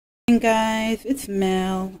Hey guys, it's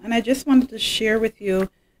Mel, and I just wanted to share with you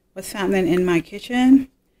what's happening in my kitchen.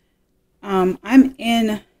 I'm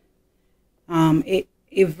in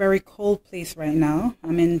a very cold place right now.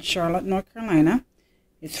 I'm in Charlotte, North Carolina.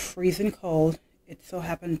 It's freezing cold. It so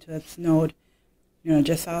happened to have snowed,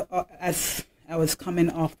 just as I was coming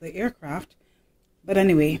off the aircraft. But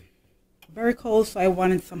anyway, very cold, so I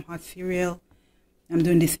wanted some hot cereal. I'm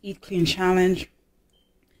doing this Eat Clean challenge.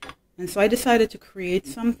 And so I decided to create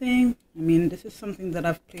something. This is something that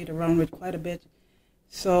I've played around with quite a bit.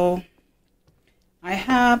 So I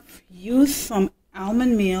have used some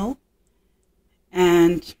almond meal,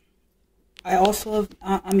 and I also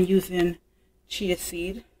I'm using chia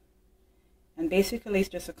seed. And basically it's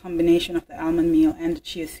just a combination of the almond meal and the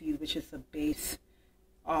chia seed, which is the base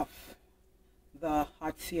of the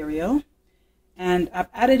hot cereal. And I've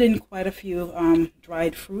added in quite a few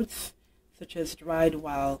dried fruits, such as dried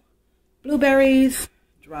wild blueberries,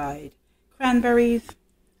 dried cranberries.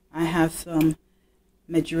 I have some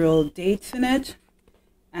medjool dates in it,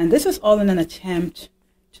 and this is all in an attempt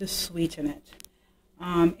to sweeten it.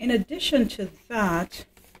 In addition to that,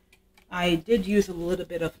 I did use a little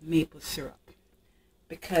bit of maple syrup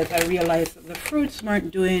because I realized that the fruits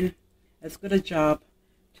weren't doing as good a job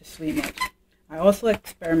to sweeten it. I also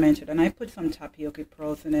experimented, and I put some tapioca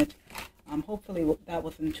pearls in it. Hopefully that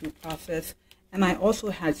wasn't too processed. And I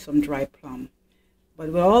also had some dry plum. But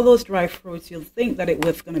with all those dry fruits, you'll think that it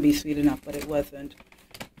was going to be sweet enough, but it wasn't.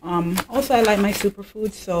 Also, I like my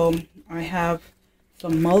superfoods, so I have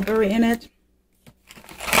some mulberry in it.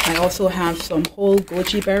 I also have some whole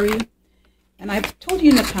goji berry. And I've told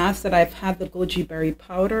you in the past that I've had the goji berry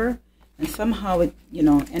powder, and somehow it,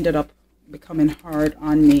 ended up becoming hard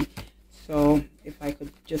on me. So if I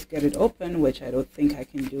could just get it open, which I don't think I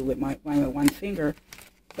can do with my one finger,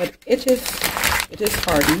 but it is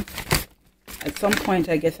hardened. At some point,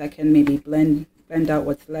 I guess I can maybe blend out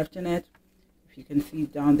what's left in it. If you can see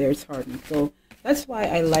down there, it's hardened. So that's why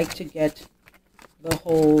I like to get the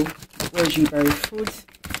whole goji berry fruits,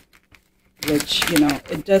 which,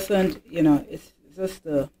 it doesn't, it's just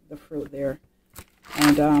the fruit there.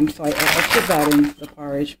 And so I put that in the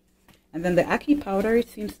porridge. And then the ackee powder, it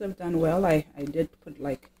seems to have done well. I did put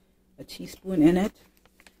like a teaspoon in it,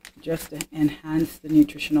 just to enhance the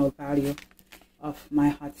nutritional value of my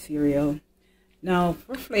hot cereal. Now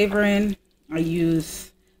for flavoring, I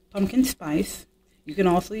use pumpkin spice. You can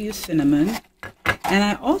also use cinnamon, and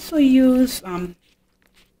I also use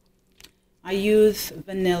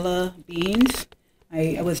vanilla beans.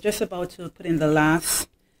 I was just about to put in the last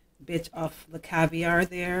bit of the caviar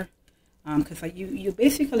there, because you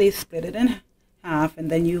basically split it in half,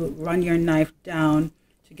 and then you run your knife down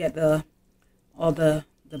to get all the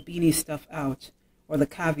beanie stuff out, or the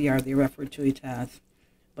caviar they refer to it as.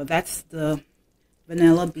 But that's the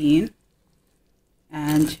vanilla bean,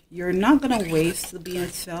 and you're not going to waste the bean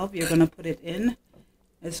itself. You're going to put it in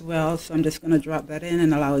as well. So I'm just going to drop that in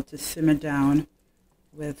and allow it to simmer down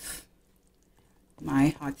with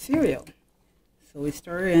my hot cereal. So we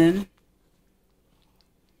stir in.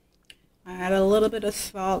 I add a little bit of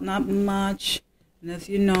salt, not much, and as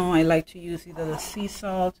you know, I like to use either the sea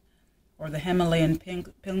salt or the Himalayan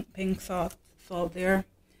pink salt there.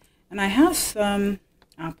 And I have some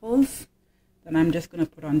apples that I'm just going to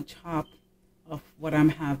put on top of what I'm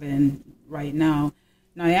having right now.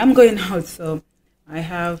 Now I am going out, so I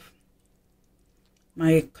have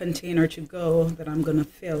my container to go that I'm going to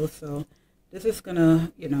fill. So this is going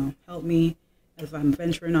to, help me as I'm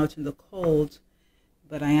venturing out in the cold.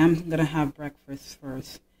 But I am going to have breakfast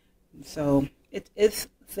first. So it is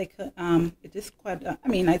thick. It is quite,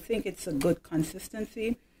 I think it's a good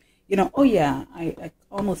consistency. Oh yeah, I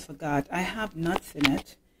almost forgot. I have nuts in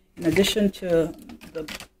it. In addition to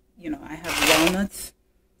the, I have walnuts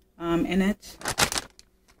in it.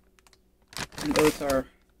 And those are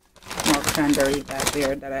more cranberry back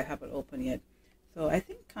there that I haven't opened yet. So I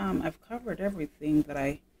think I've covered everything that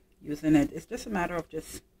I use in it. It's just a matter of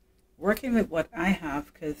just working with what I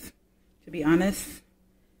have, because to be honest,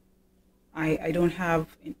 I don't have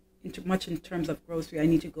much in terms of grocery. I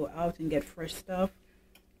need to go out and get fresh stuff,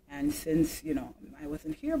 and since I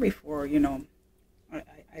wasn't here before,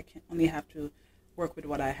 I can only have to work with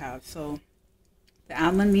what I have. So the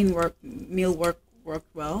almond meal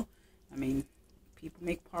worked well. People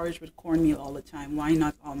make porridge with cornmeal all the time. Why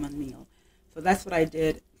not almond meal? So that's what I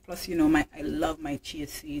did. Plus, I love my chia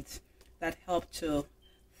seeds. That helped to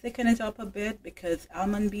thicken it up a bit, because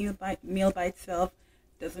almond meal by itself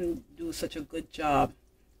doesn't do such a good job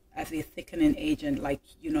as a thickening agent like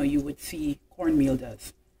you would see cornmeal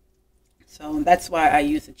does. So that's why I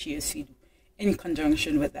use the chia seed in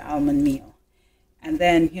conjunction with the almond meal. And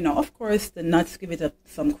then, of course, the nuts give it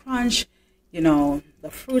some crunch. The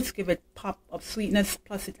fruits give it pop of sweetness,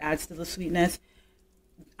 plus it adds to the sweetness.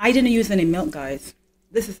 I didn't use any milk, guys.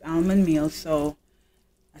 This is almond meal, so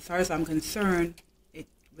as far as I'm concerned, it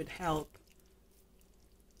would help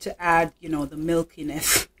to add, the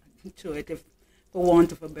milkiness to it, if for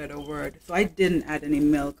want of a better word. So I didn't add any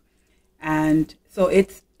milk. And so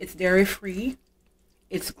it's dairy free,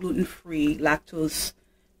 it's gluten free, lactose.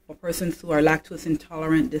 For persons who are lactose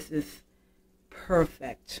intolerant, this is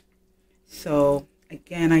perfect. So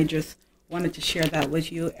again, I just wanted to share that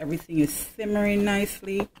with you. Everything is simmering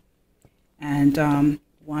nicely, and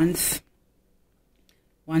once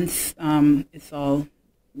it's all,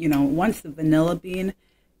 once the vanilla bean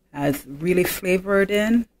has really flavored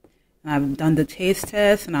in, and I've done the taste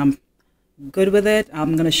test and I'm good with it,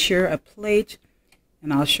 I'm going to share a plate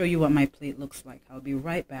and I'll show you what my plate looks like. I'll be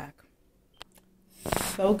right back.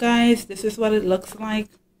 So guys, this is what it looks like.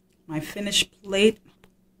 My finished plate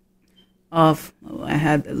of, I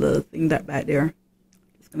had a little thing that back there.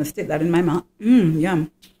 Just going to stick that in my mouth.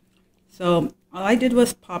 Yum. So all I did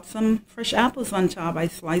was pop some fresh apples on top. I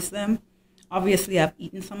sliced them. Obviously, I've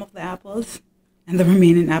eaten some of the apples, and the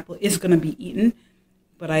remaining apple is going to be eaten.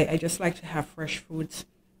 But I just like to have fresh fruits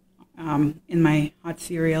in my hot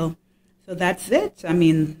cereal. So that's it. I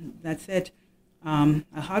mean, that's it. A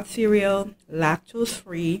hot cereal,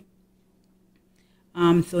 lactose-free,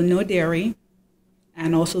 so no dairy,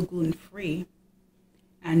 and also gluten-free,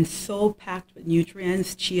 and so packed with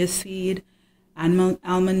nutrients, chia seed,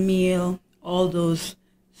 almond meal, all those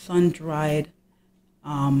sun-dried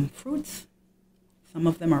fruits. Some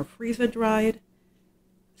of them are freezer-dried.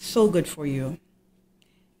 So good for you.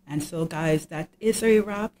 And so, guys, that is a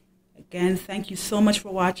wrap. Again, thank you so much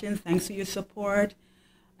for watching. Thanks for your support.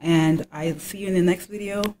 And I'll see you in the next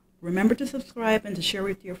video. Remember to subscribe and to share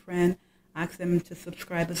with your friend. Ask them to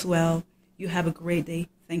subscribe as well. You have a great day.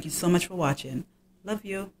 Thank you so much for watching. Love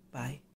you. Bye.